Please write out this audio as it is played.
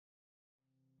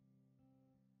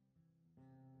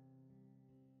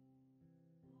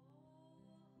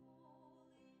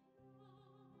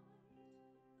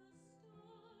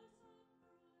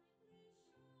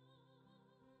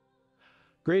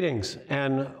Greetings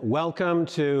and welcome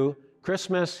to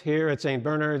Christmas here at St.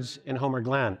 Bernard's in Homer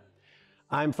Glen.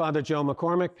 I'm Father Joe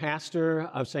McCormick, pastor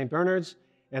of St. Bernard's,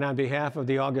 and on behalf of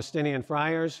the Augustinian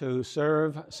friars who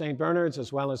serve St. Bernard's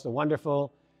as well as the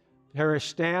wonderful parish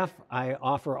staff, I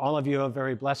offer all of you a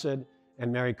very blessed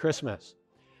and Merry Christmas.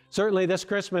 Certainly this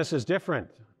Christmas is different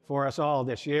for us all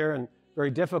this year and very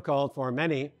difficult for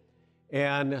many,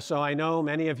 and so I know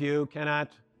many of you cannot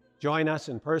join us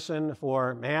in person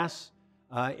for Mass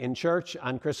in church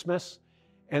on Christmas.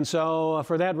 And so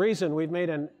for that reason, we've made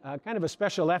kind of a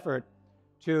special effort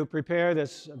to prepare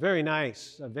this very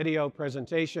nice video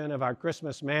presentation of our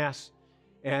Christmas Mass.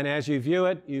 And as you view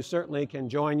it, you certainly can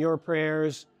join your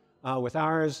prayers with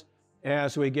ours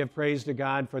as we give praise to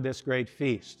God for this great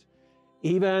feast.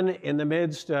 Even in the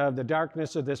midst of the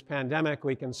darkness of this pandemic,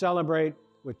 we can celebrate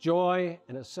with joy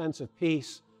and a sense of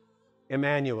peace,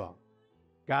 Emmanuel,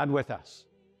 God with us.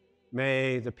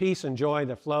 May the peace and joy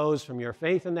that flows from your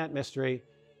faith in that mystery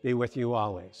be with you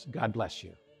always. God bless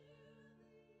you.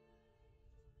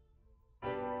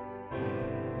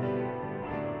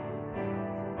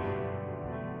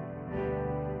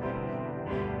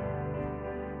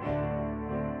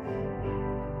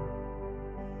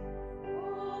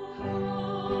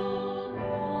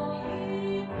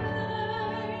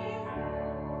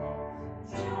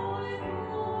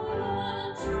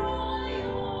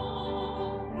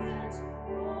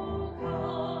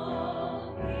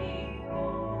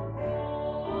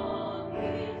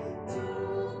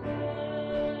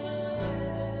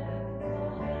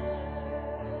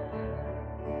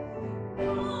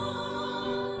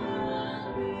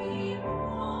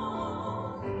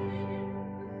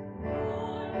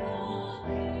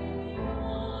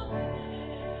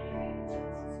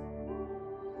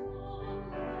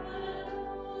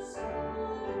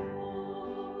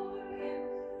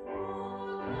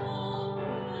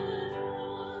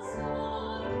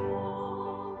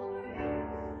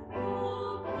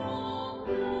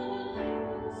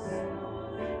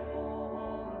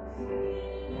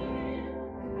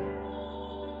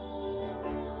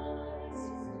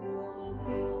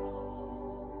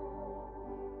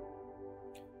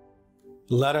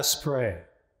 Let us pray.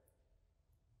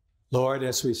 Lord,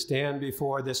 as we stand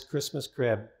before this Christmas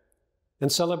crib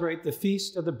and celebrate the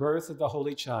feast of the birth of the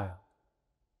Holy Child,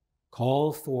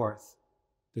 call forth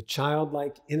the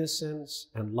childlike innocence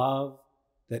and love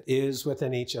that is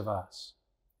within each of us.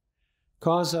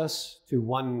 Cause us to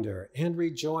wonder and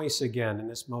rejoice again in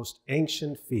this most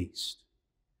ancient feast.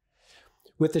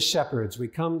 With the shepherds, we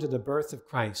come to the birth of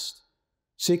Christ,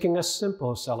 seeking a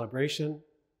simple celebration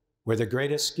where the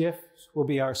greatest gift will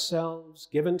be ourselves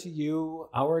given to you,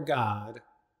 our God,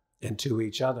 and to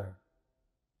each other.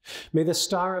 May the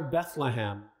star of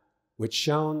Bethlehem, which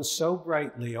shone so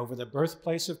brightly over the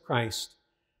birthplace of Christ,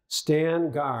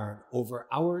 stand guard over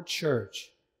our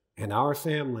church and our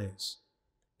families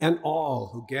and all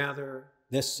who gather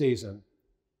this season,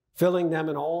 filling them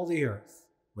and all the earth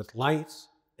with light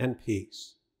and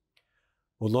peace.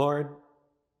 O Lord,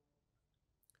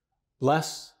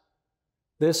 bless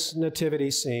this nativity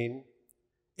scene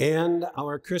and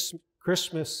our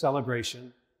Christmas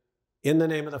celebration in the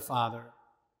name of the Father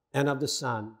and of the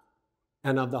Son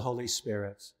and of the Holy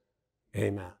Spirit.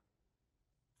 Amen.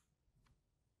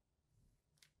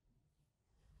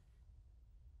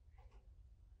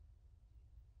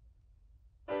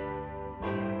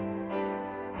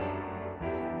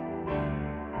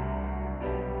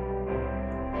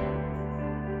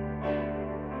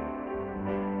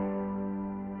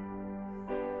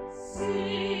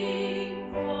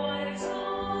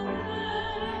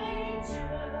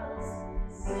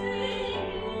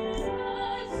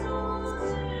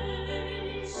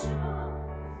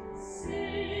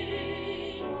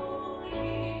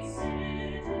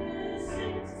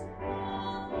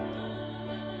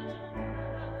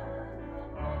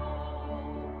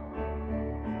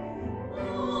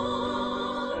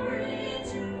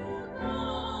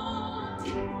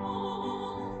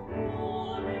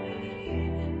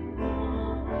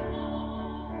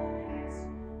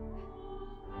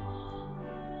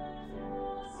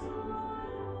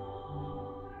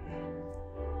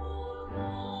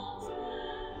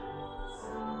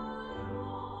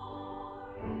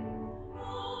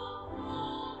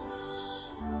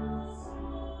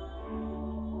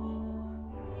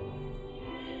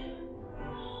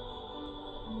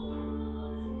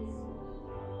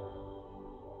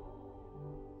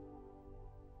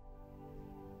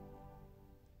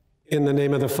 In the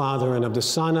name of the Father, and of the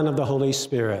Son, and of the Holy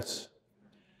Spirit,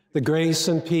 the grace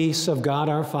and peace of God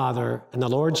our Father and the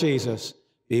Lord Jesus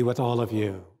be with all of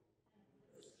you.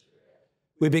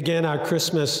 We begin our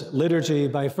Christmas liturgy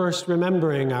by first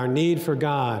remembering our need for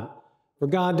God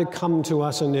to come to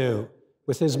us anew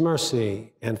with his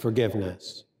mercy and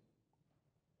forgiveness.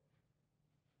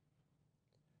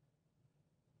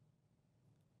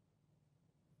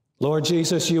 Lord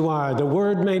Jesus, you are the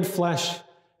Word made flesh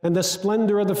and the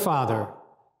splendor of the Father.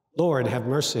 Lord, have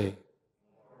mercy.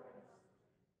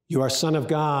 You are Son of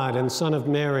God and Son of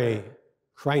Mary.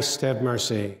 Christ, have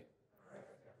mercy.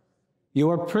 You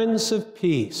are Prince of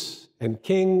Peace and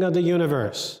King of the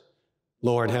universe.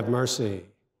 Lord, have mercy.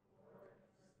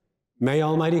 May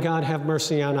Almighty God have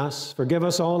mercy on us, forgive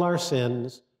us all our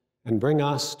sins, and bring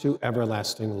us to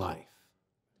everlasting life.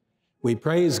 We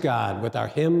praise God with our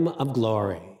hymn of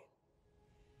glory.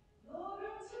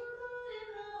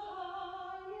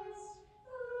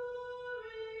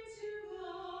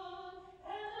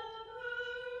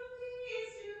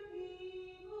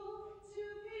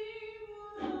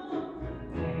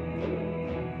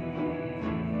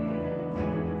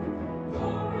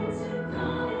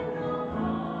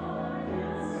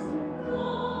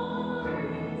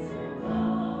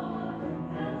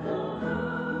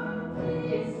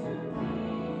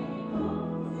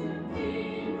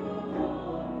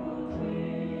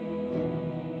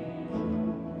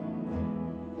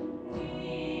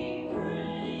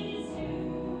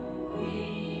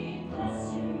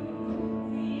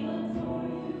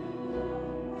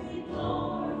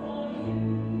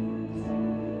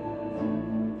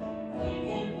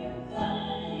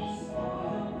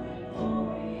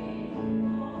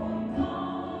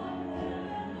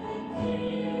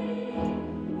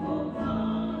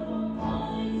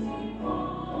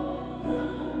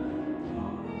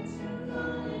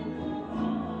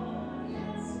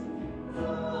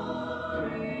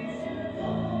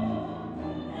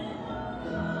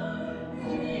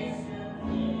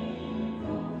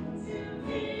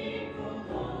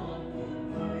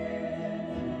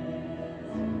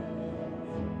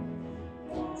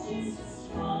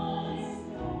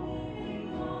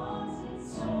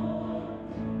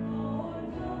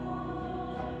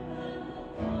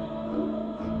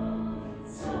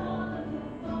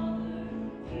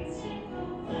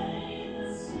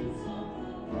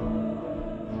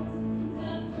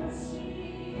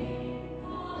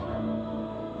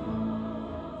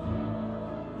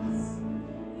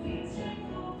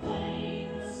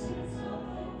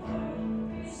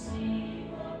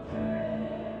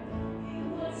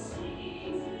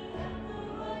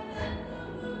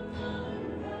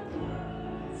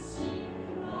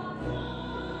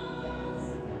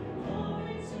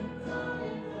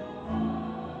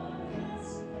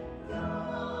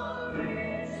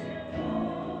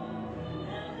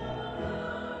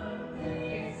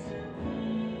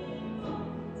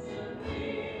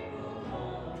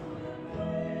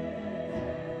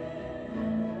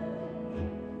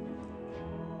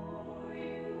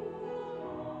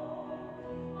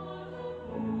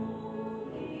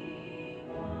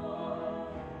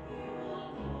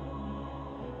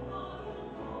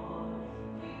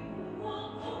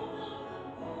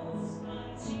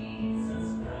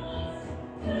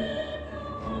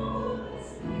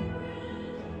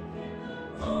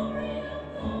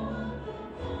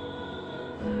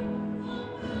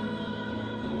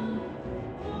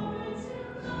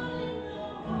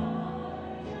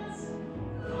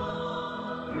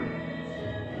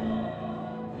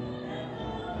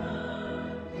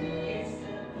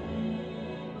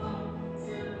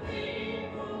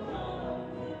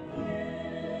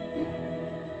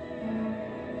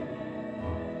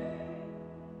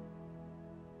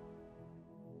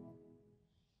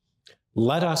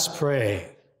 Let us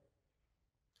pray.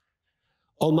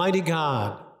 Almighty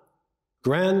God,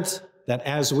 grant that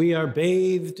as we are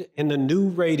bathed in the new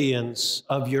radiance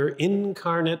of your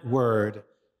incarnate word,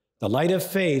 the light of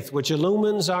faith which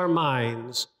illumines our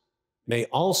minds may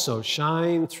also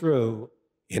shine through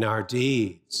in our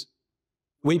deeds.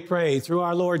 We pray through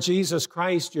our Lord Jesus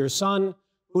Christ, your Son,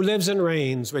 who lives and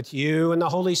reigns with you and the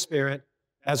Holy Spirit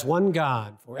as one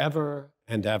God forever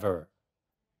and ever.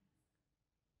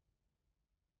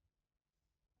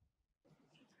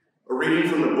 A reading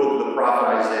from the book of the prophet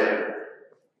Isaiah.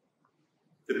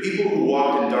 The people who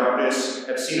walked in darkness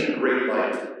have seen a great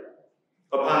light.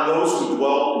 Upon those who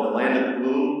dwelt in the land of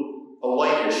gloom, a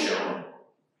light has shone.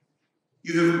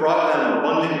 You have brought them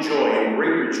abundant joy and great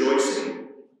rejoicing,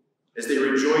 as they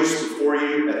rejoice before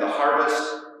you at the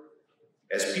harvest,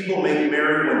 as people make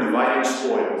merry when dividing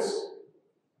spoils.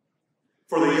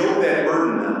 For the yoke that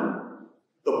burdened them,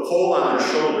 the pole on their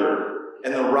shoulder,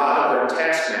 and the rod of their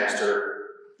taskmaster,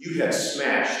 you have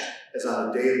smashed as on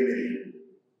the day of Midian.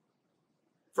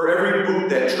 For every boot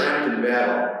that tramped in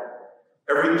battle,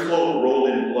 every cloak rolled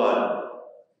in blood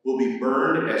will be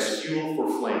burned as fuel for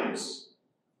flames.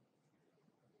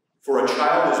 For a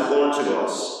child is born to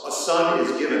us, a son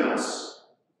is given us.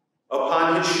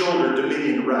 Upon his shoulder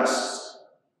dominion rests.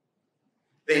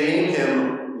 They name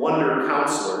him Wonder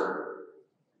Counselor,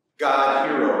 God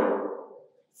Hero,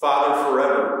 Father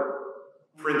Forever,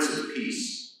 Prince of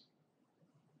Peace.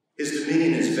 His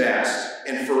dominion is vast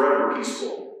and forever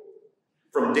peaceful.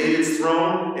 From David's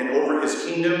throne and over his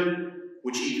kingdom,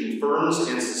 which he confirms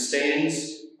and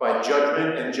sustains by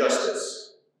judgment and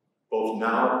justice, both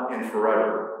now and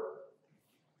forever.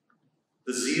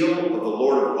 The zeal of the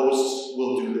Lord of hosts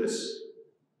will do this.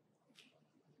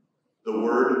 The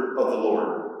word of the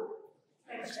Lord.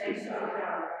 Thanks be to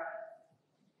God.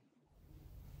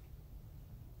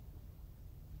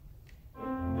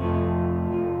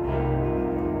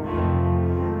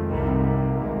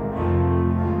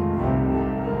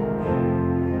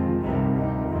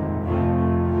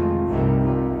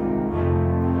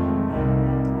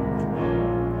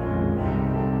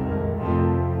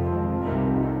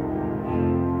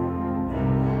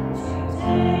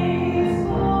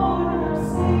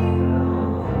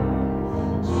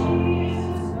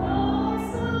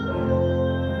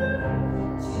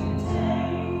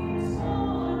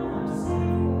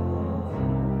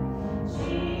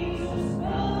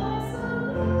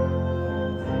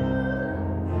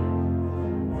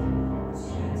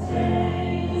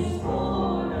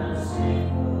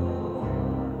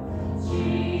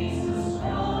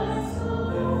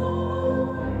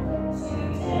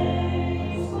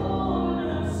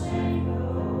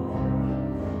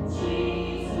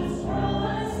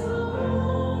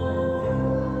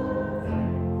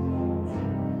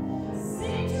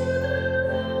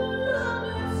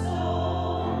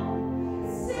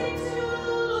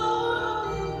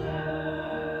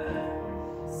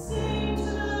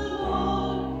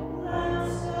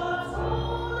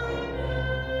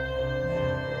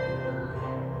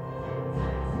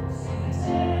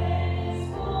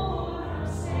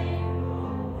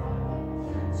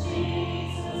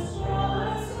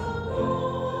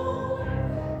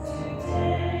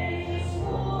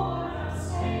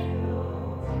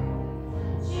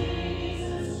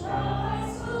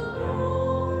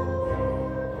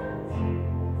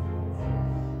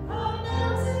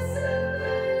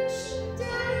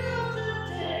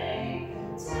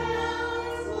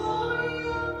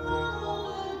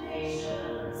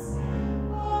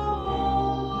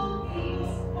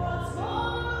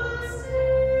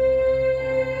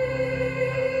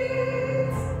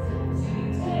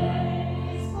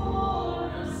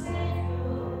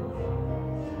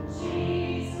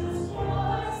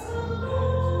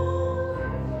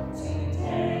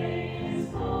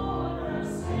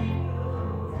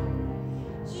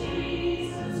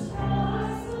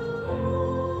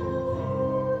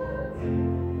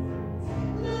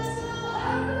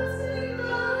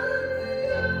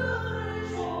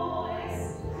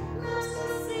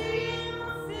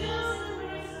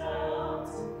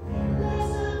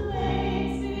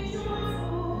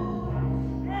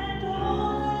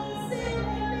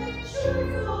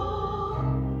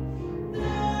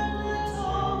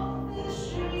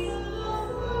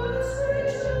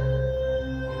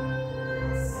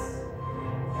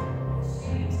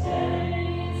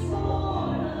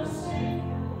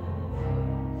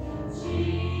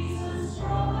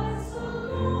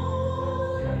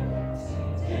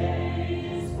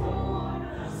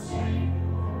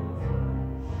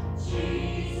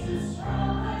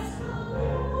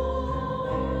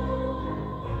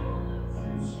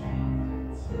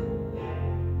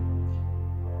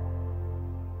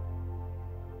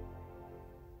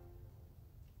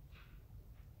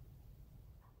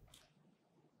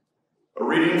 A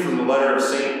reading from the letter of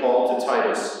St. Paul to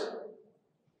Titus.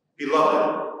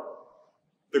 Beloved,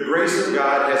 the grace of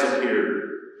God has appeared,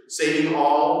 saving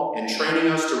all and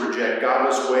training us to reject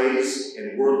godless ways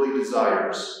and worldly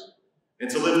desires,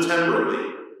 and to live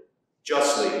temperately,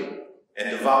 justly, and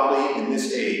devoutly in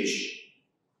this age,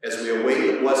 as we await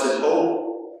the blessed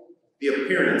hope, the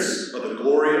appearance of the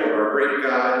glory of our great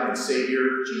God and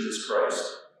Savior, Jesus Christ,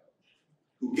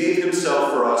 who gave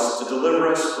himself for us to deliver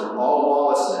us from all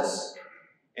lawlessness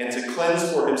and to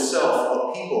cleanse for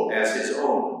himself a people as his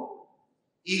own,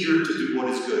 eager to do what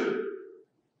is good.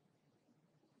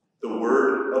 The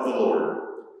word of the Lord.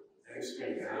 Thanks be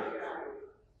to God.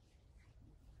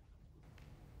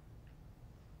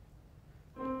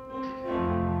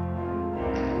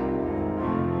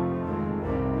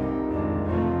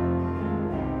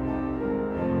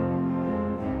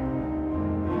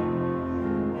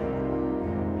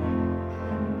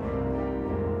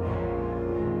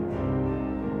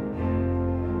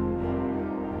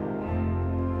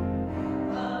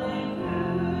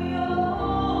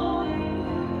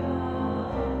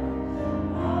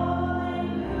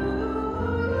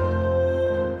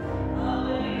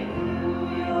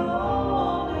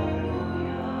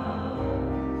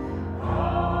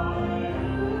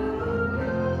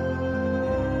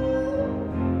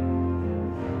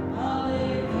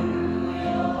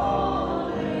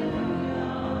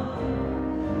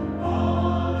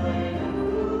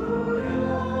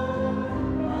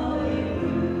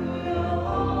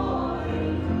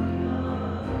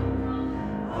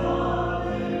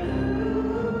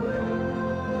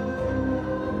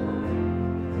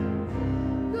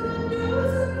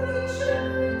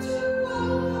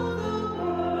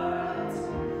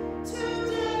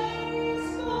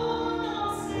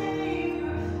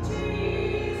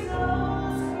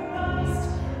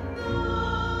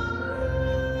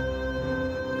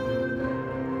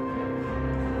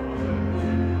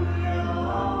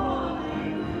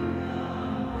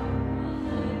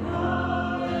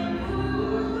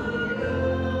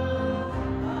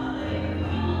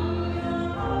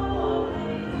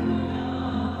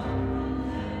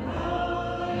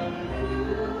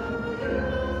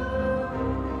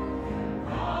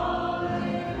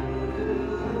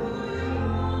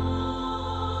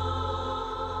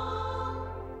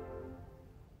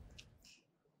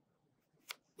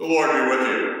 The Lord be with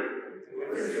you.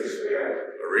 With your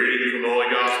spirit. A reading from the Holy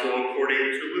Gospel according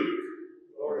to Luke.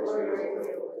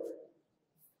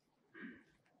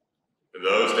 In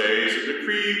those days, a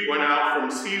decree went out from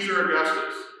Caesar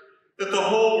Augustus that the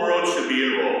whole world should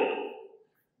be enrolled.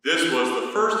 This was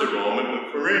the first enrollment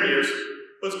when Quirinius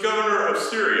was governor of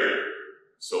Syria,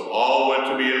 so all went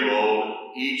to be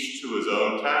enrolled, each to his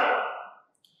own town.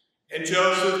 And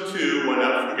Joseph too went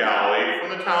up from Galilee,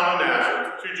 from the town of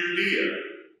Nazareth, to Judea,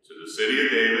 to the city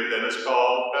of David that is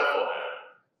called Bethlehem,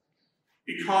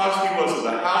 because he was of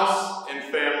the house and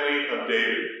family of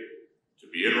David, to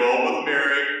be enrolled with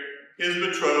Mary, his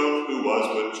betrothed, who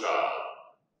was with child.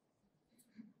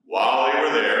 While they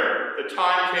were there, the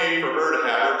time came for her to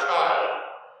have her child,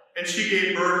 and she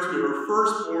gave birth to her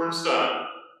firstborn son.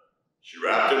 She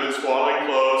wrapped him in swaddling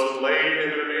clothes and laid him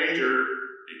in a manger,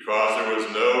 because there was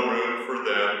no room for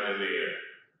them in the inn.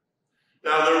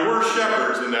 Now there were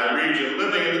shepherds in that region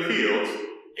living in the fields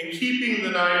and keeping the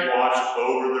night watch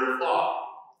over their flock.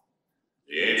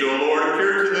 The angel of the Lord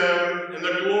appeared to them, and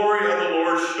the glory of the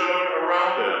Lord shone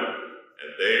around them, and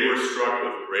they were struck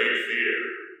with great fear.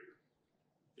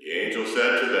 The angel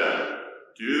said to them,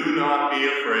 "Do not be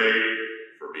afraid,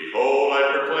 for behold,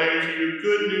 I proclaim to you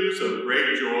good news of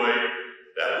great joy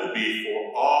that will be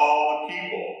for all the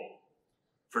people.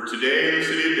 For today in the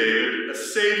city of David, a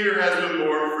Savior has been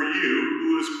born for you,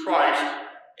 who is Christ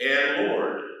and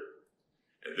Lord.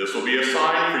 And this will be a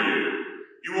sign for you.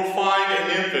 You will find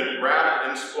an infant wrapped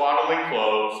in swaddling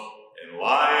clothes and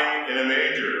lying in a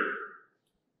manger."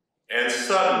 And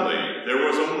suddenly there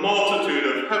was a multitude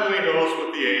of heavenly hosts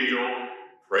with the angel,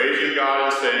 praising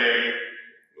God and saying,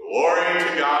 "Glory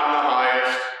to God in the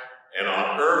highest, and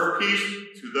on earth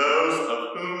peace to those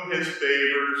of whom his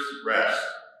favors rest."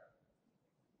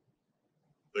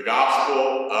 The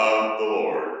Gospel of the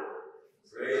Lord.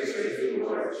 Praise to you,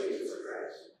 Lord Jesus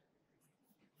Christ.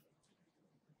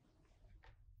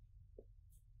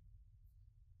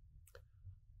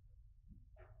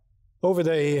 Over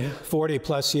the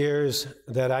 40-plus years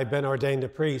that I've been ordained a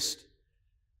priest,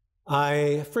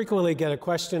 I frequently get a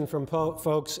question from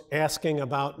folks asking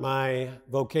about my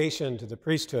vocation to the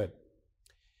priesthood.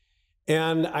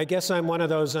 And I guess I'm one of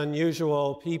those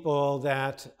unusual people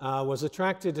that was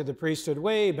attracted to the priesthood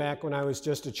way back when I was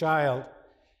just a child.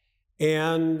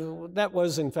 And that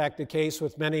was, in fact, the case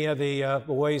with many of the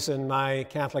boys in my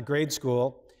Catholic grade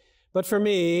school. But for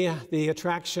me, the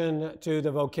attraction to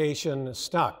the vocation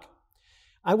stuck.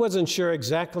 I wasn't sure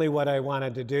exactly what I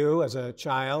wanted to do as a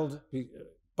child,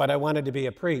 but I wanted to be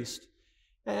a priest.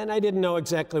 And I didn't know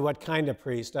exactly what kind of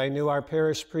priest. I knew our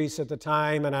parish priests at the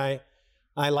time, and I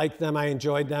liked them. I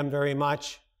enjoyed them very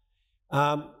much.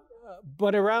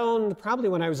 But around probably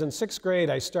when I was in 6th grade,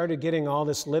 I started getting all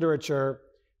this literature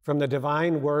from the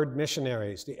Divine Word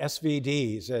Missionaries, the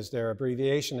SVDs, as their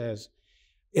abbreviation is.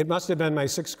 It must have been my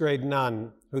 6th grade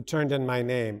nun who turned in my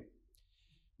name.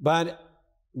 But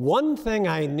one thing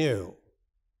I knew,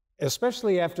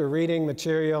 especially after reading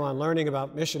material and learning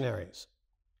about missionaries,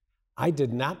 I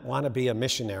did not want to be a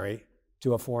missionary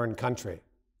to a foreign country.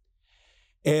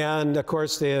 And of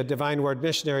course, the Divine Word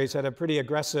Missionaries had a pretty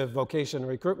aggressive vocation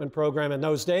recruitment program in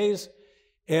those days,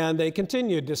 and they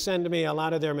continued to send me a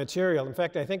lot of their material. In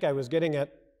fact, I think I was getting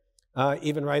it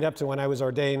even right up to when I was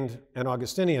ordained an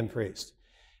Augustinian priest.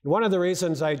 And one of the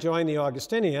reasons I joined the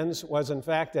Augustinians was, in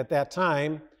fact, at that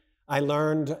time, I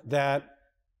learned that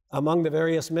among the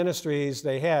various ministries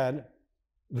they had,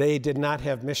 they did not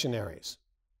have missionaries.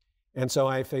 And so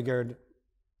I figured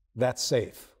that's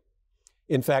safe.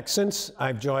 In fact, since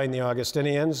I've joined the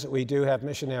Augustinians, we do have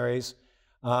missionaries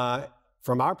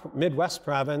from our Midwest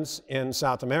province in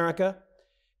South America,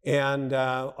 and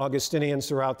Augustinians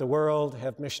throughout the world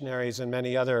have missionaries in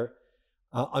many other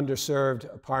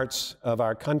underserved parts of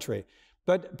our country.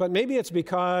 But maybe it's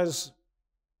because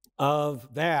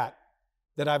of that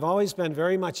I've always been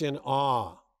very much in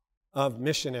awe of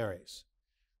missionaries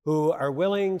who are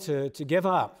willing to give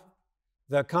up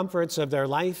the comforts of their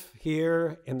life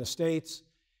here in the States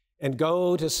and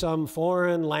go to some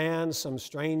foreign land, some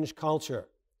strange culture,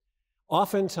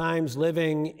 oftentimes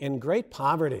living in great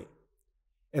poverty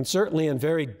and certainly in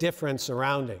very different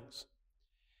surroundings.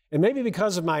 And maybe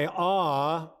because of my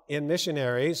awe in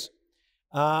missionaries,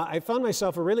 I found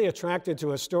myself really attracted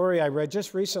to a story I read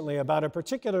just recently about a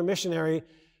particular missionary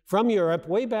from Europe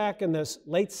way back in the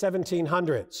late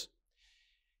 1700s.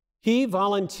 He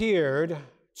volunteered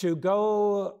to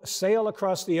go sail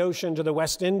across the ocean to the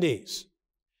West Indies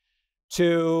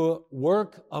to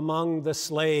work among the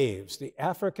slaves, the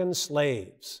African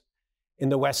slaves in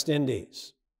the West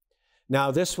Indies.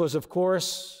 Now, this was, of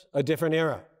course, a different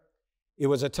era. It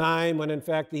was a time when, in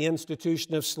fact, the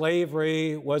institution of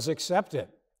slavery was accepted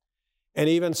and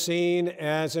even seen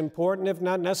as important, if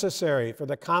not necessary, for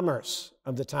the commerce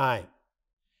of the time.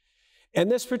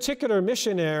 And this particular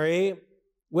missionary,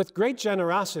 with great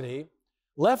generosity,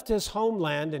 left his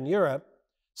homeland in Europe,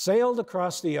 sailed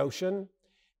across the ocean,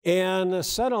 and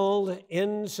settled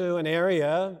into an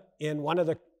area in one of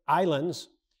the islands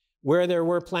where there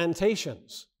were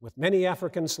plantations with many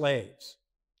African slaves.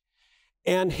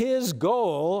 And his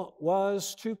goal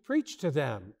was to preach to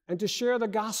them and to share the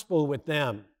gospel with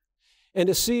them and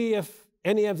to see if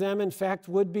any of them, in fact,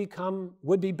 would be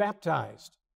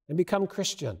baptized and become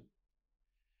Christian.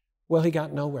 Well, he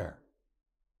got nowhere.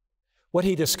 What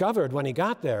he discovered when he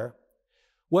got there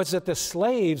was that the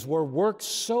slaves were worked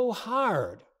so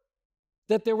hard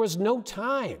that there was no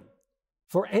time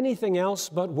for anything else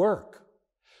but work.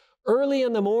 Early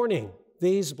in the morning,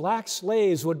 these black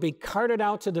slaves would be carted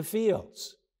out to the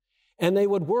fields, and they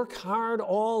would work hard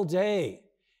all day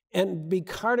and be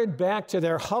carted back to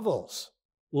their hovels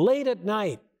late at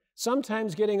night,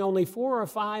 sometimes getting only 4 or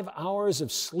 5 hours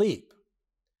of sleep,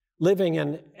 living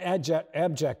in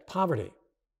abject poverty.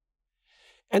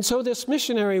 And so this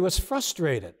missionary was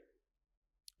frustrated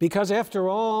because, after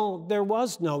all, there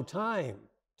was no time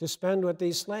to spend with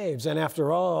these slaves. And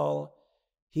after all,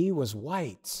 he was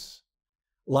white,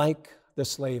 like the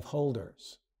slave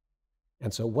holders.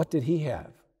 And so what did he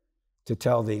have to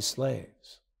tell these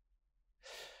slaves?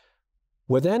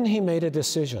 Well, then he made a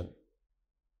decision.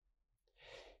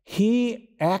 He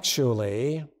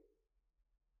actually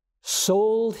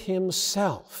sold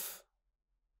himself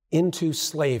into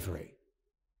slavery.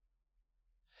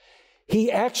 He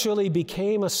actually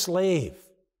became a slave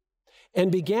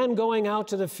and began going out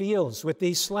to the fields with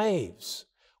these slaves,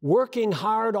 working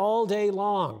hard all day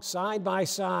long, side by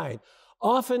side,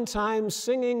 oftentimes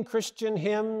singing Christian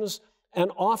hymns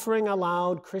and offering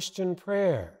aloud Christian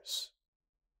prayers.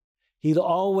 He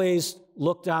always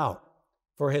looked out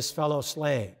for his fellow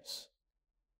slaves,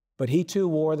 but he too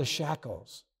wore the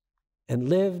shackles and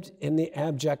lived in the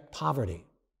abject poverty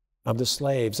of the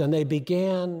slaves, and they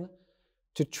began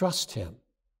to trust him.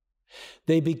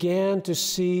 They began to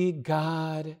see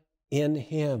God in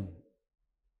him.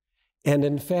 And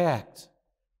in fact,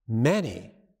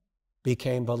 many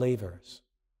became believers.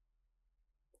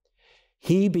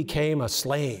 He became a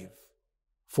slave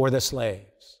for the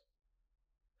slaves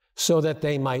so that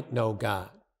they might know God.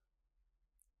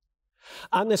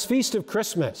 On this feast of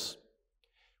Christmas,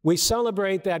 we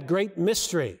celebrate that great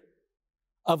mystery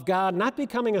of God not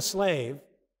becoming a slave,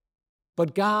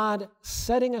 but God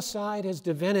setting aside his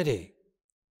divinity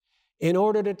in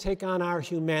order to take on our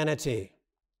humanity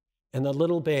in the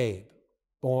little babe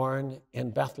born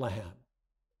in Bethlehem.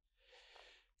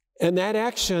 And that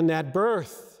action, that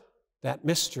birth, that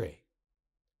mystery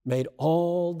made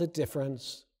all the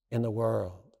difference in the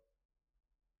world.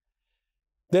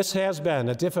 This has been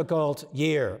a difficult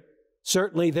year.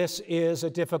 Certainly this is a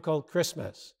difficult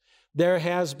Christmas. There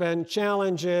has been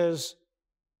challenges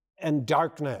and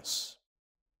darkness,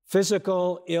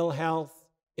 physical ill health,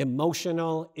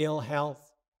 emotional ill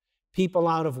health, people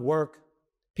out of work,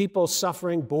 people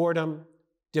suffering boredom,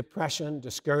 depression,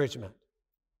 discouragement.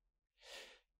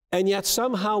 And yet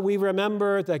somehow we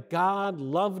remember that God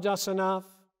loved us enough,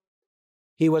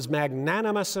 he was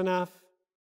magnanimous enough,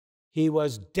 he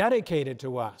was dedicated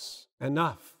to us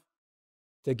enough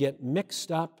to get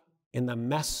mixed up in the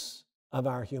mess of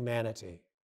our humanity.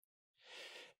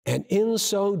 And in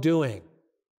so doing,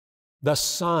 the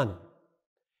Son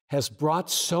has brought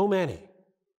so many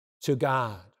to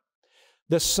God.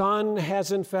 The Son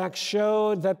has, in fact,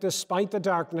 showed that despite the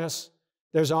darkness,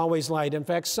 there's always light. In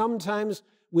fact, sometimes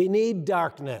we need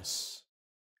darkness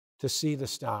to see the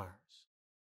stars.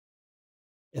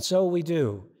 And so we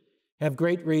do have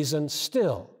great reason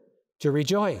still to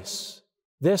rejoice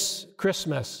this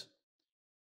Christmas,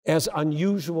 as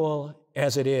unusual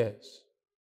as it is.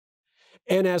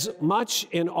 And as much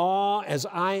in awe as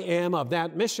I am of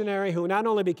that missionary who not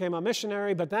only became a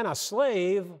missionary, but then a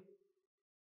slave,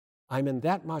 I'm in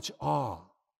that much awe,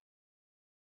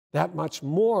 that much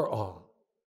more awe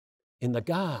in the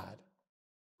God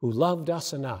who loved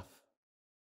us enough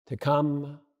to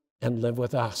come and live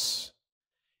with us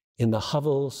in the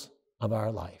hovels of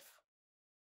our life.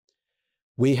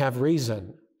 We have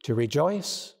reason to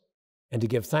rejoice and to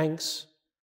give thanks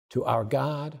to our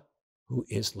God who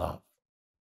is love.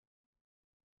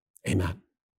 Amen.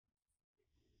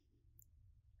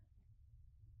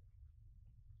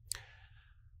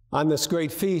 On this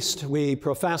great feast, we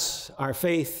profess our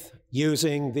faith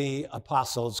using the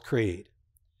Apostles' Creed.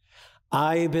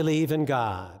 I believe in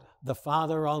God, the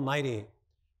Father Almighty,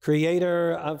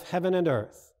 creator of heaven and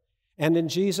earth, and in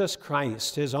Jesus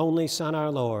Christ, his only Son,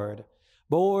 our Lord,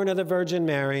 born of the Virgin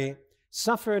Mary,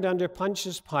 suffered under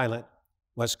Pontius Pilate,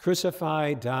 was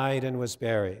crucified, died, and was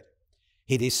buried.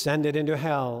 He descended into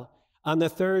hell. On the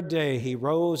third day, he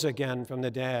rose again from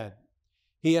the dead.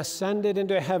 He ascended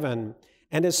into heaven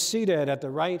and is seated at the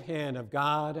right hand of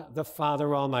God, the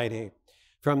Father Almighty.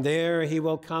 From there, he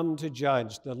will come to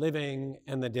judge the living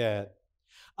and the dead.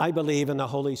 I believe in the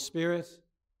Holy Spirit,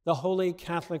 the Holy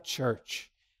Catholic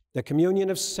Church, the communion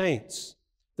of saints,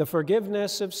 the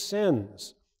forgiveness of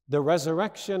sins, the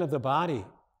resurrection of the body,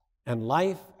 and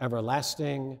life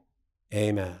everlasting.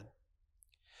 Amen.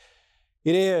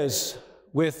 It is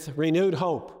with renewed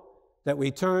hope that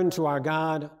we turn to our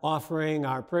God, offering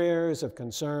our prayers of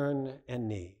concern and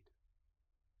need.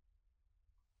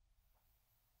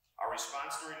 Our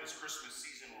response during this Christmas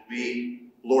season will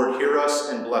be, Lord, hear us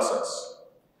and bless us.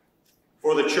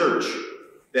 For the church,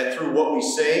 that through what we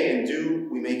say and do,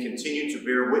 we may continue to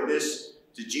bear witness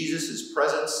to Jesus'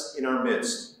 presence in our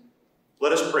midst.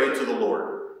 Let us pray to the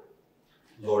Lord.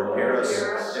 Lord, hear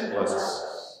us and bless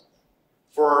us.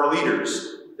 For our leaders,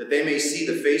 that they may see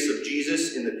the face of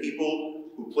Jesus in the people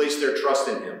who place their trust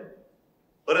in him.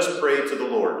 Let us pray to the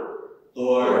Lord.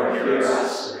 Lord, hear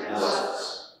us and bless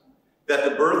us. That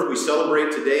the birth we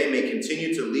celebrate today may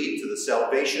continue to lead to the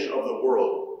salvation of the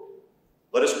world.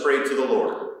 Let us pray to the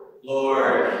Lord.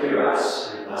 Lord, hear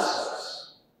us and bless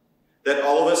us. That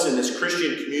all of us in this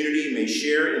Christian community may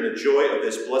share in the joy of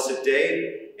this blessed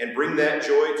day and bring that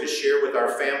joy to share with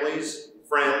our families,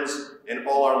 friends, and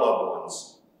all our loved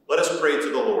ones. Let us pray to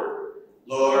the Lord.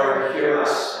 Lord, hear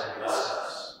us and bless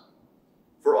us.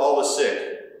 For all the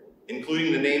sick,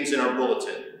 including the names in our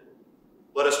bulletin,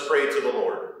 let us pray to the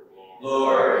Lord.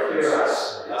 Lord, hear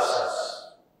us and bless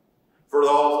us. For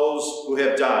all those who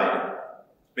have died,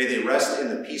 may they rest in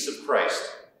the peace of Christ.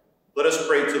 Let us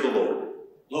pray to the Lord.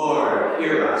 Lord,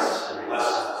 hear us and bless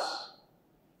us.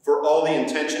 For all the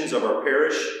intentions of our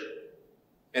parish,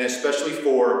 and especially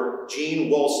for Jean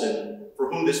Wilson, for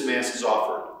whom this Mass is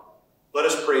offered, let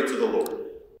us pray to the Lord.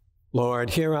 Lord,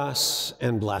 hear us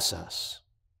and bless us.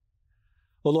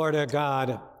 O Lord our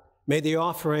God, may the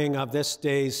offering of this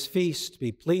day's feast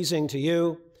be pleasing to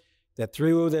you, that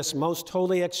through this most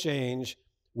holy exchange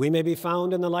we may be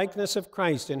found in the likeness of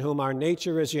Christ, in whom our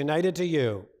nature is united to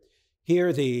you.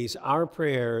 Hear these, our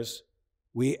prayers.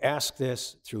 We ask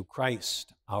this through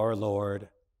Christ our Lord.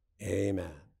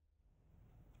 Amen.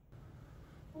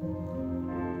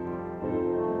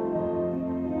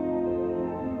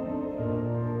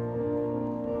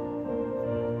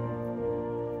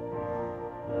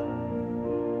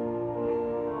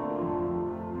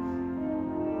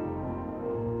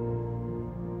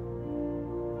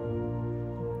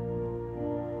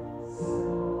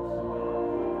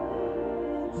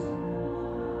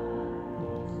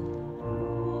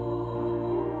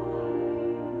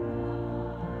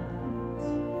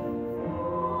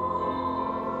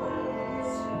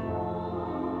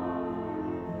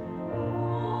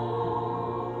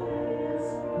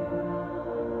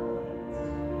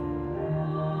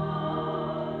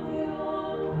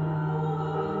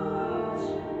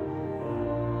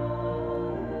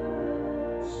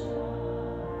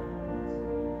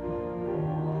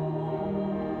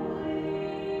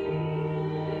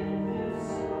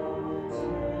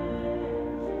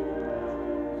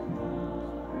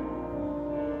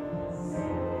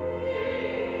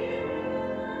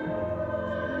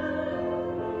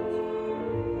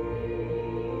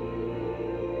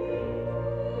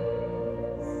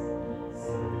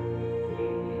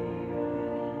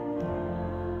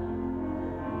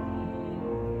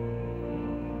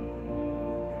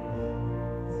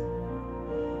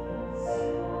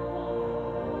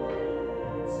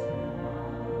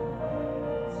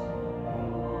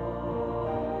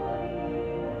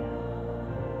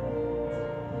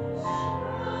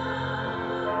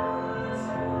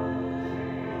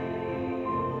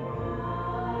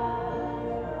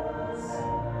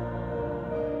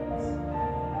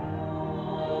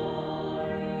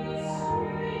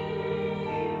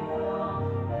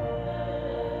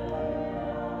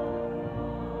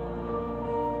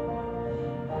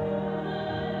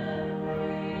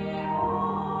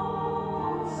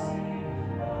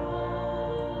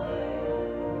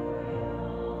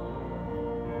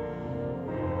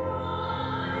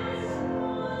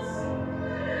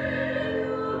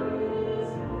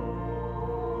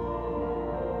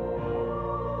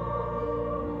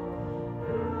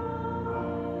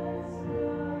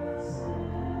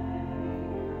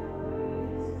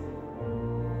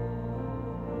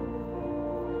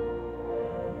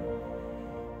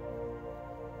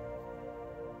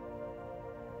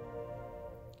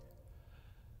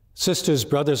 Sisters,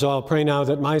 brothers, all pray now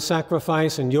that my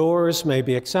sacrifice and yours may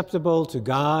be acceptable to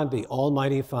God, the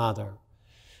Almighty Father.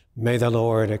 May the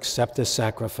Lord accept this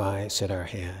sacrifice at our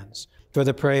hands for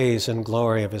the praise and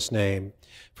glory of his name,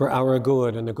 for our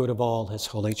good and the good of all his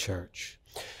holy church.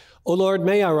 O Lord,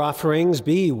 may our offerings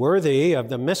be worthy of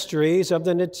the mysteries of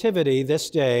the Nativity this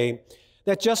day,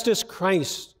 that just as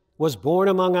Christ was born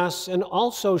among us and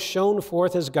also shone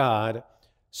forth as God,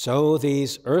 so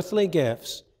these earthly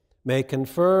gifts may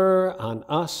confer on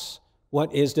us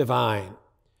what is divine.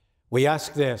 We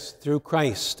ask this through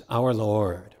Christ our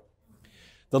Lord.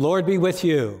 The Lord be with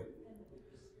you.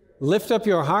 Lift up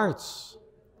your hearts.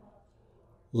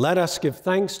 Let us give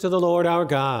thanks to the Lord our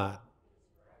God.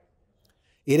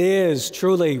 It is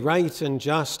truly right and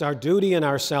just, our duty and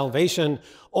our salvation,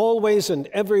 always and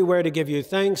everywhere to give you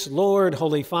thanks, Lord,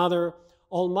 Holy Father,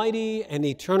 Almighty and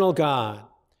eternal God.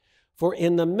 For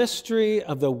in the mystery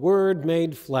of the Word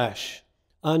made flesh,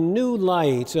 a new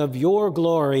light of your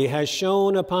glory has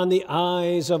shone upon the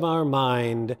eyes of our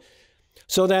mind,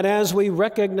 so that as we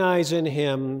recognize in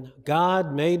him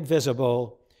God made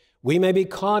visible, we may be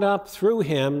caught up through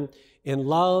him in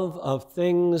love of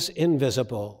things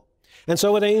invisible. And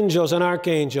so with angels and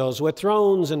archangels, with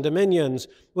thrones and dominions,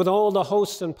 with all the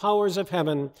hosts and powers of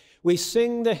heaven, we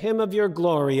sing the hymn of your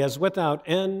glory as without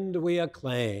end we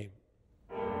acclaim.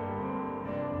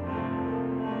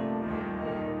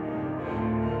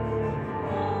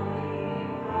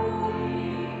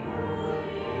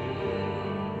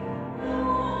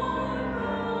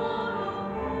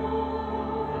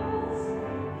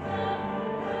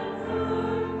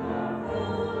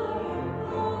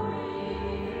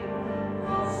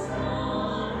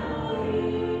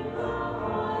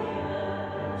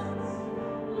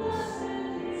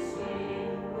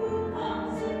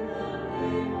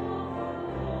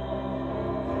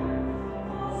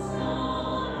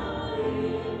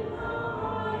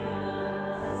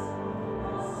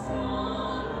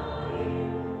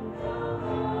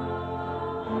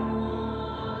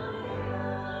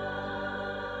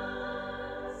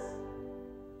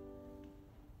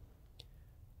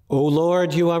 O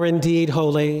Lord, you are indeed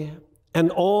holy, and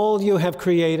all you have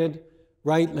created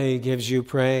rightly gives you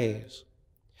praise.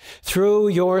 Through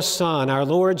your Son, our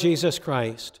Lord Jesus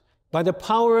Christ, by the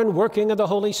power and working of the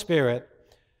Holy Spirit,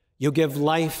 you give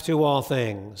life to all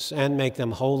things and make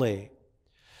them holy.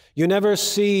 You never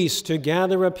cease to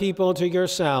gather a people to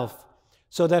yourself,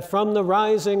 so that from the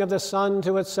rising of the sun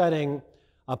to its setting,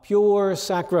 a pure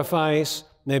sacrifice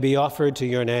may be offered to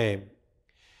your name.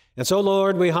 And so,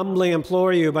 Lord, we humbly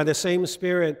implore you by the same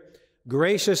Spirit,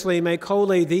 graciously make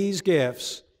holy these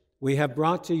gifts we have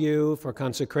brought to you for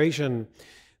consecration,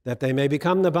 that they may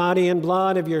become the body and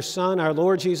blood of your Son, our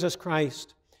Lord Jesus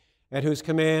Christ, at whose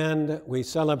command we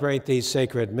celebrate these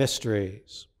sacred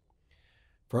mysteries.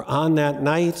 For on that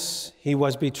night he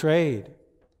was betrayed.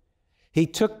 He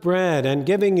took bread, and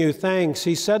giving you thanks,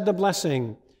 he said the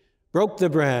blessing, broke the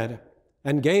bread,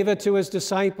 and gave it to his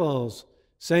disciples,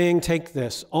 saying, "Take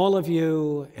this, all of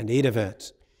you, and eat of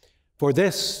it. For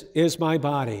this is my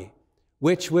body,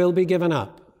 which will be given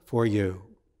up for you."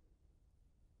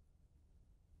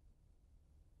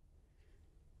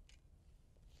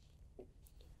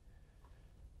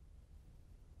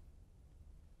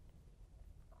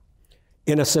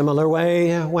 In a similar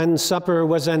way, when supper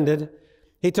was ended,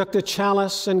 he took the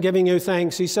chalice, and giving you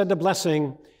thanks, he said the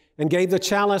blessing, and gave the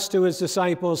chalice to his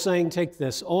disciples, saying, "Take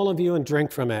this, all of you, and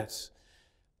drink from it.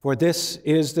 For this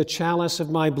is the chalice of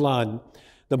my blood,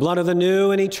 the blood of the new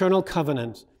and eternal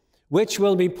covenant, which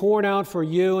will be poured out for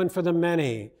you and for the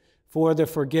many for the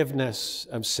forgiveness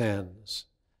of sins.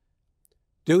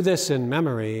 Do this in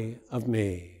memory of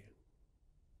me."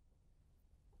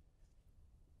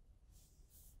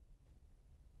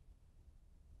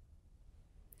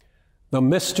 The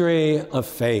mystery of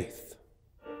faith.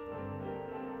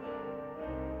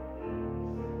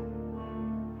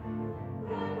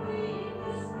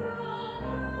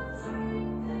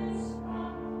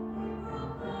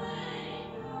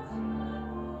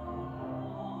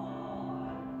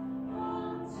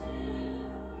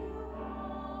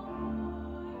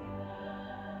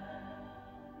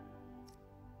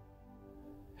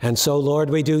 And so,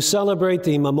 Lord, we do celebrate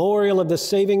the memorial of the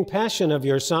saving passion of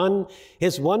your Son,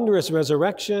 his wondrous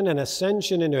resurrection and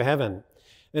ascension into heaven.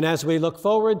 And as we look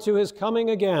forward to his coming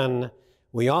again,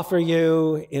 we offer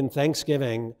you in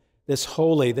thanksgiving this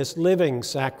holy, this living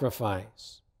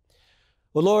sacrifice.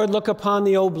 O Lord, look upon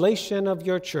the oblation of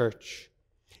your church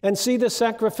and see the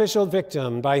sacrificial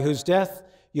victim by whose death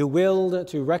you willed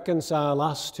to reconcile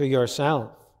us to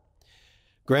yourself.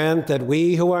 Grant that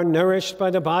we who are nourished by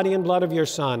the body and blood of your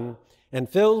Son and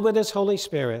filled with his Holy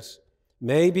Spirit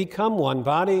may become one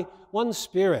body, one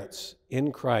spirit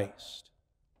in Christ.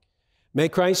 May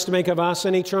Christ make of us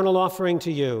an eternal offering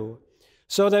to you,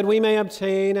 so that we may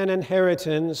obtain an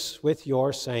inheritance with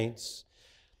your saints,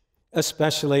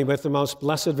 especially with the most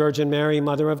blessed Virgin Mary,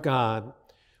 Mother of God,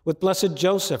 with blessed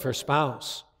Joseph, her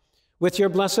spouse, with your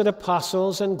blessed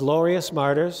apostles and glorious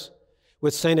martyrs,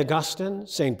 with St. Augustine,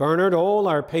 St. Bernard, all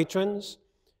our patrons,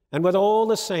 and with all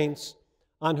the saints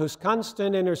on whose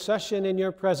constant intercession in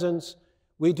your presence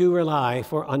we do rely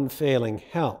for unfailing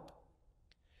help.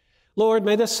 Lord,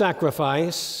 may the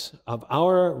sacrifice of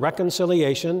our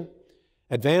reconciliation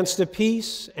advance the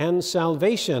peace and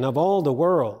salvation of all the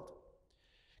world.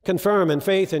 Confirm in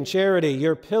faith and charity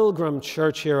your pilgrim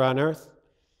church here on earth,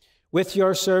 with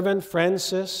your servant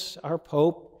Francis, our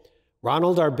Pope,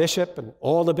 Ronald, our bishop, and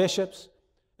all the bishops,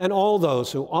 and all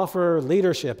those who offer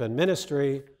leadership and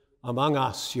ministry among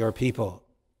us, your people.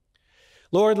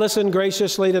 Lord, listen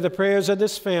graciously to the prayers of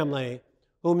this family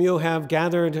whom you have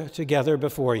gathered together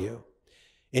before you.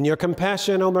 In your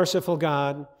compassion, O merciful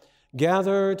God,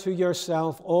 gather to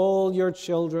yourself all your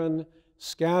children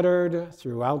scattered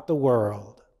throughout the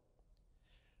world.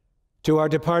 To our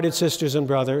departed sisters and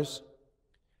brothers,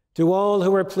 to all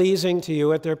who are pleasing to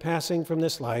you at their passing from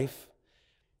this life,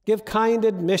 give kind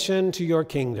admission to your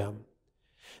kingdom.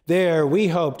 There we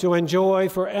hope to enjoy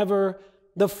forever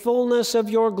the fullness of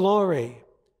your glory,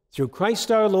 through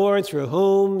Christ our Lord, through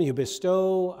whom you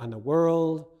bestow on the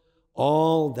world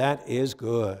all that is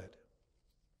good.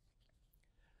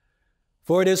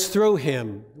 For it is through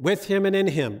him, with him, and in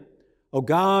him, O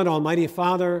God, Almighty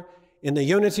Father, in the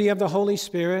unity of the Holy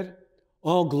Spirit,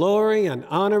 all glory and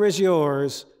honor is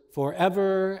yours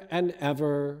forever and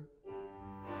ever.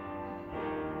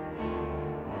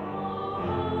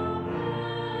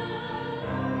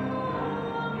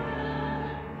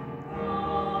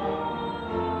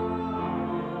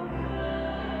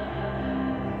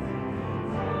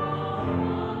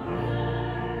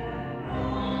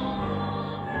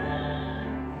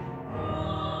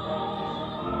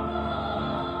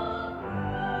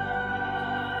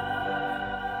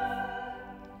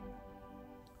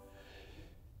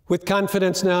 With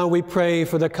confidence now we pray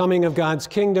for the coming of God's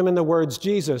kingdom in the words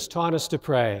Jesus taught us to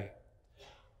pray.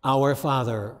 Our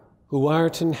Father, who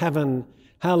art in heaven,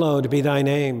 hallowed be thy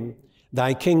name.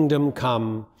 Thy kingdom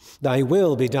come, thy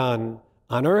will be done,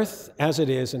 on earth as it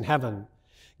is in heaven.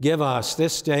 Give us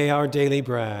this day our daily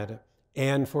bread,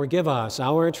 and forgive us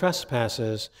our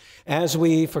trespasses, as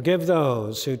we forgive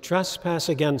those who trespass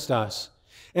against us.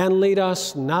 And lead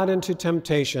us not into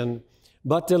temptation,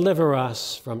 but deliver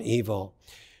us from evil.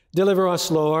 Deliver us,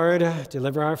 Lord,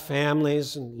 deliver our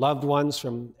families and loved ones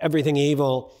from everything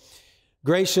evil.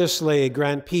 Graciously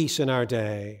grant peace in our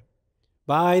day.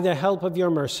 By the help of your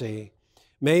mercy,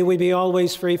 may we be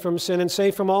always free from sin and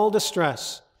safe from all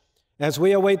distress, as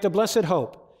we await the blessed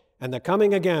hope and the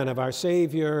coming again of our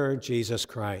Savior, Jesus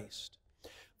Christ.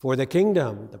 For the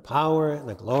kingdom, the power, and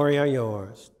the glory are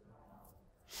yours.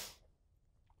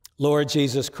 Lord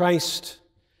Jesus Christ,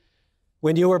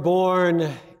 when you were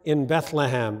born in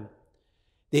Bethlehem,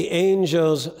 the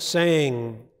angels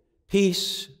sang,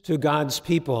 "Peace to God's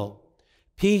people,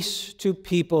 peace to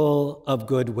people of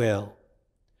good will."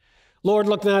 Lord,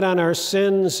 look not on our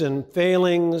sins and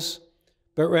failings,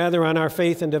 but rather on our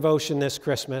faith and devotion this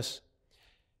Christmas,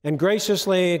 and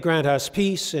graciously grant us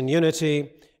peace and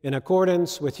unity in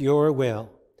accordance with your will,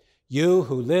 you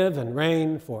who live and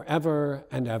reign forever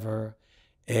and ever.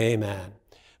 Amen.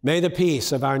 May the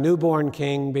peace of our newborn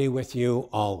King be with you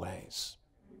always.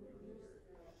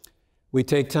 We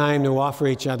take time to offer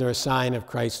each other a sign of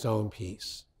Christ's own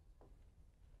peace.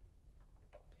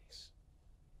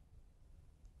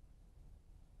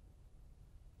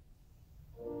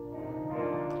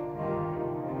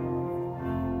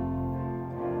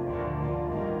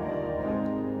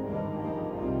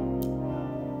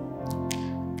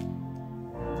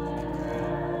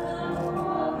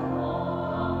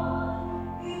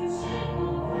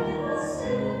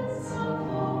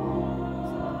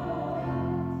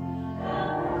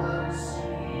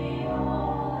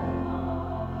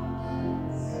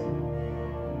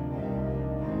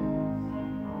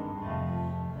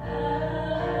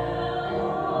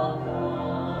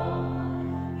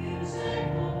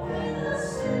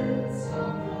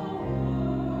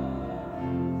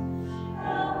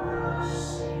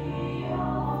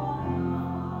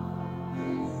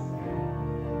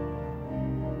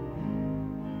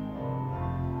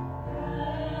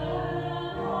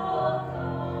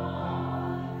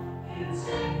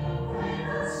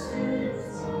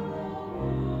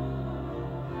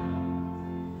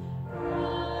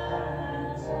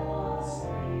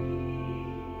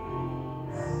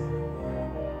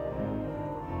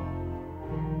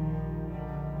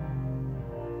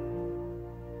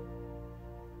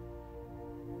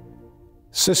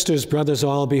 Sisters, brothers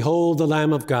all, behold the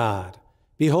Lamb of God.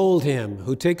 Behold him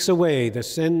who takes away the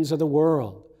sins of the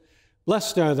world.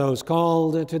 Blessed are those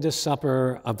called to the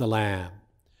supper of the Lamb.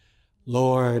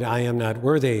 Lord, I am not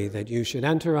worthy that you should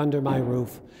enter under my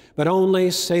roof, but only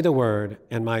say the word,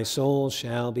 and my soul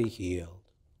shall be healed.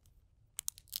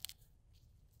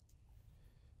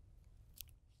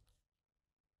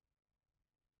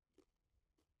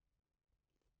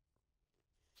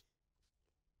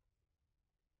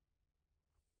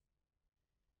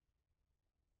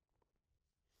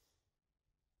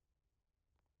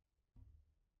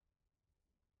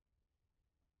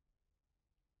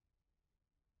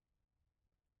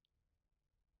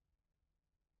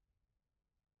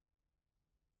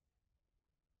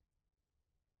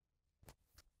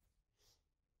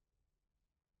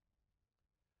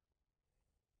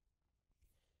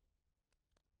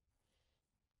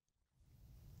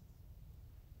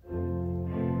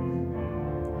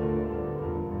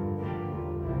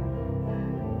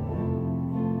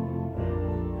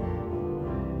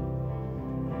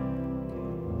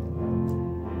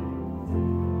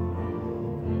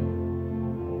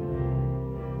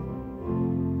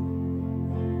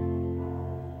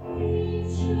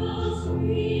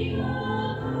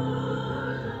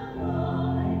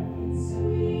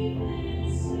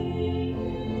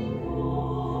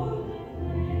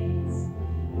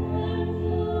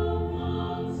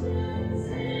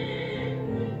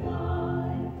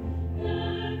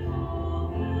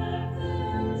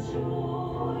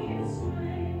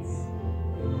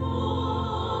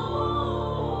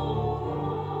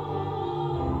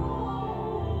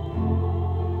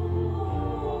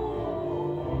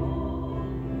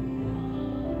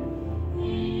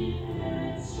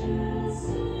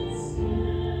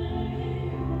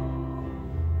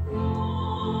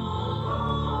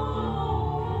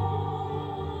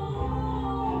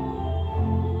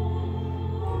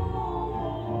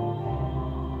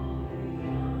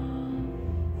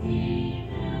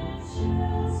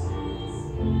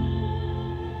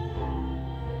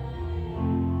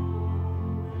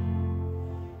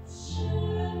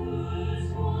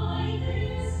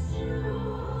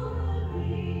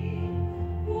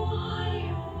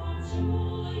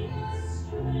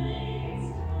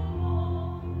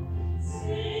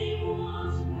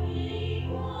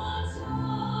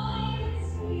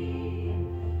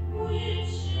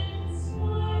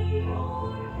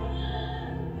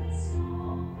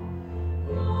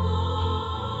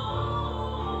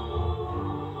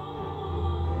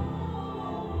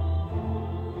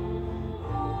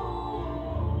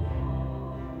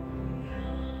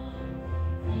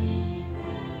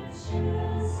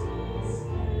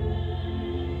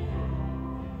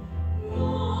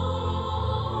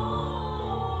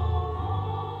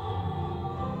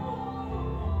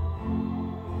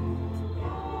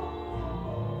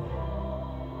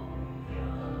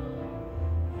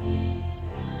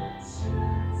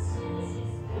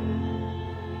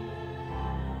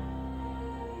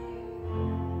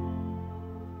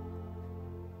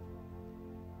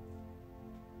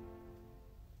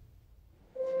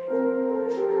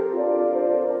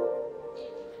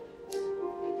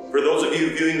 For those of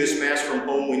you viewing this Mass from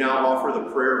home, we now offer the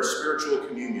prayer of spiritual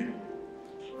communion.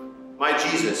 My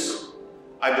Jesus,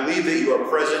 I believe that you are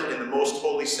present in the most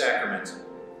holy sacrament.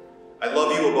 I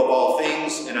love you above all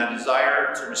things, and I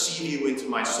desire to receive you into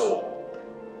my soul.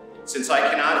 Since I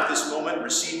cannot at this moment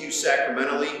receive you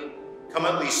sacramentally, come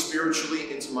at least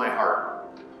spiritually into my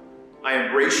heart. I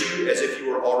embrace you as if you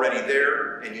were already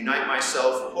there and unite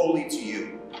myself wholly to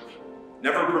you.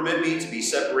 Never permit me to be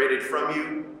separated from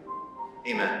you.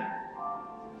 Amen.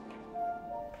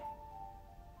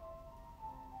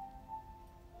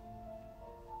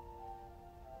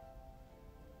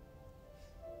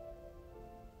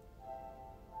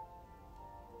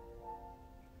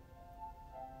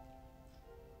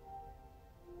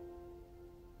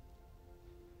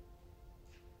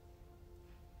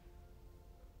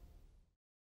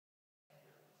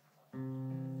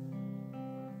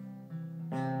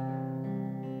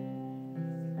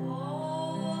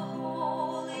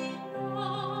 Oh, holy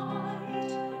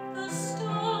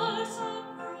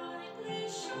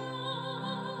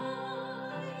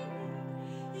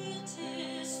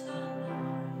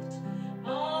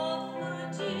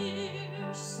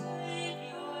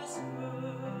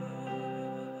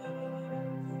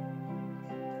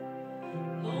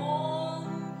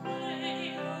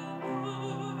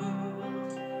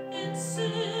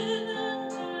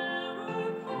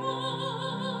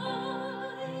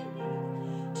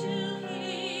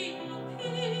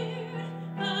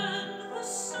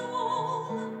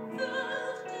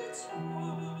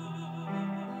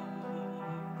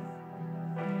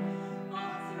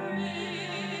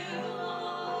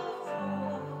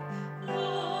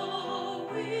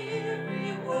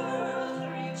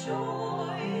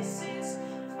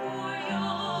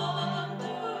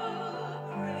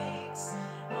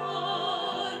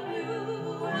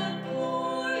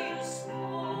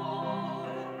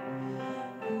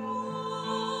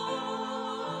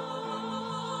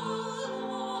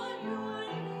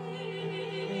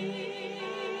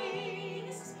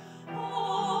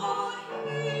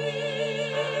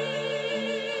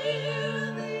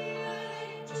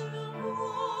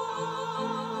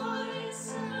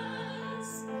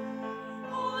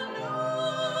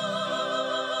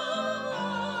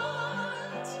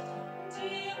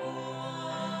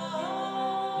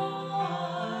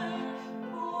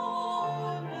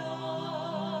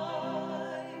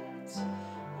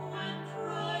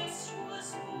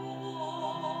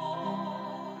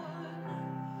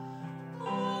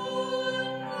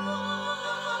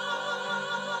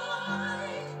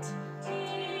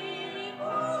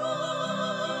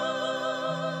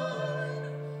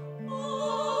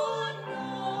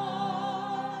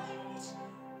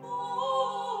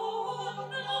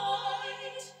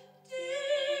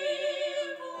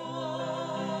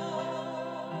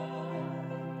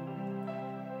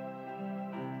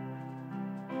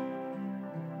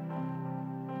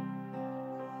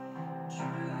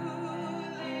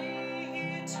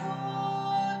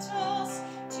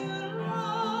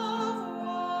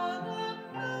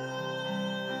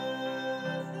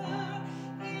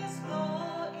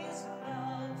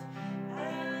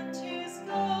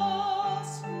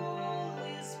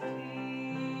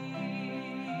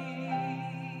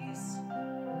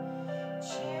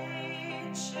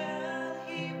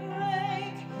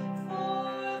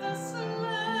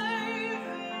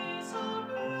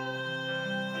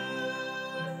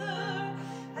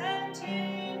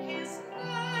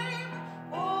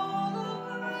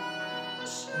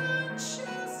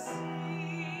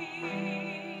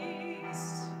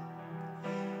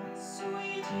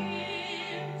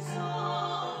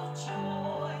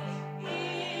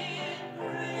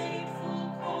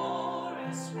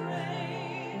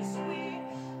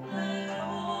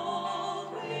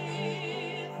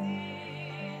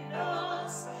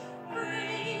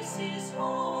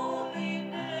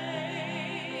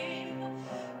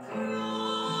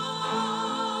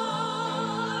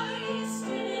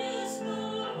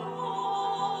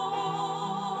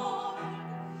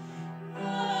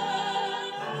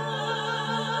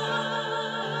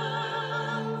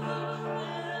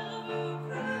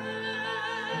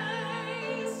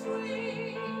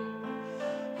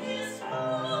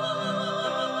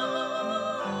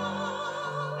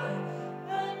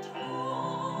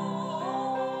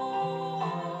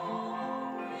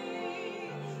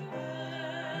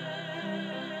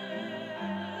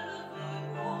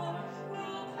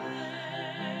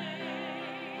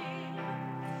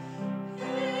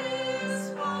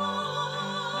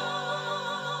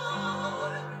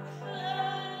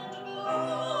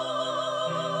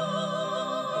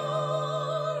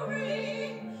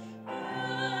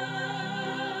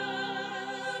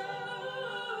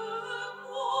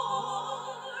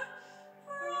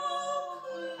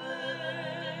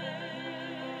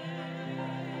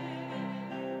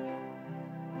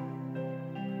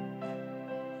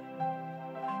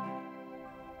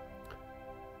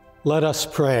Let us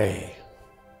pray.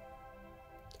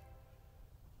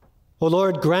 O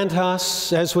Lord, grant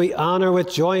us, as we honor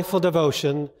with joyful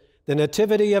devotion the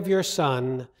nativity of your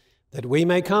Son, that we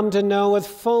may come to know with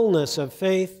fullness of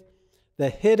faith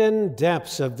the hidden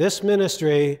depths of this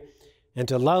ministry and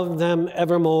to love them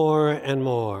ever more and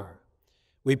more.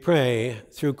 We pray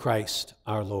through Christ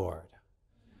our Lord.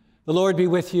 The Lord be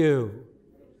with you.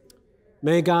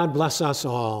 May God bless us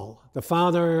all, the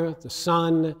Father, the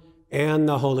Son, and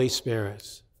the Holy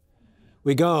Spirit.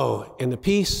 We go in the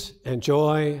peace and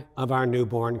joy of our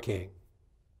newborn King.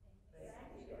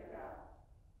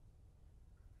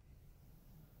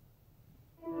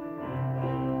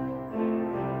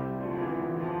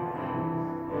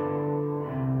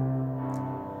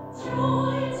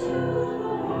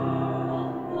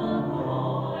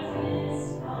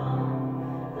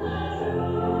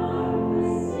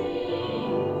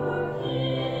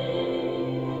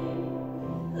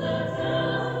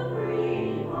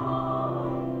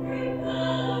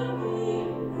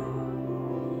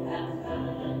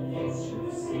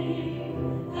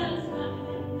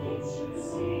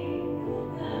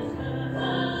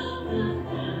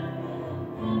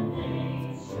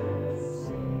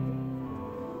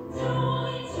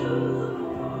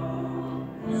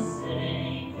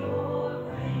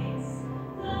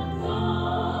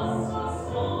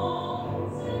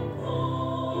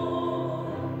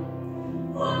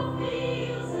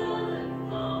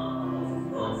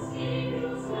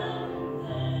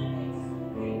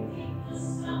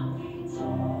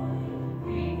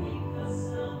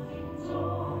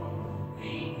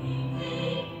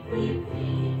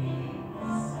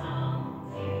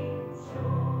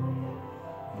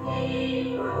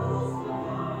 He rules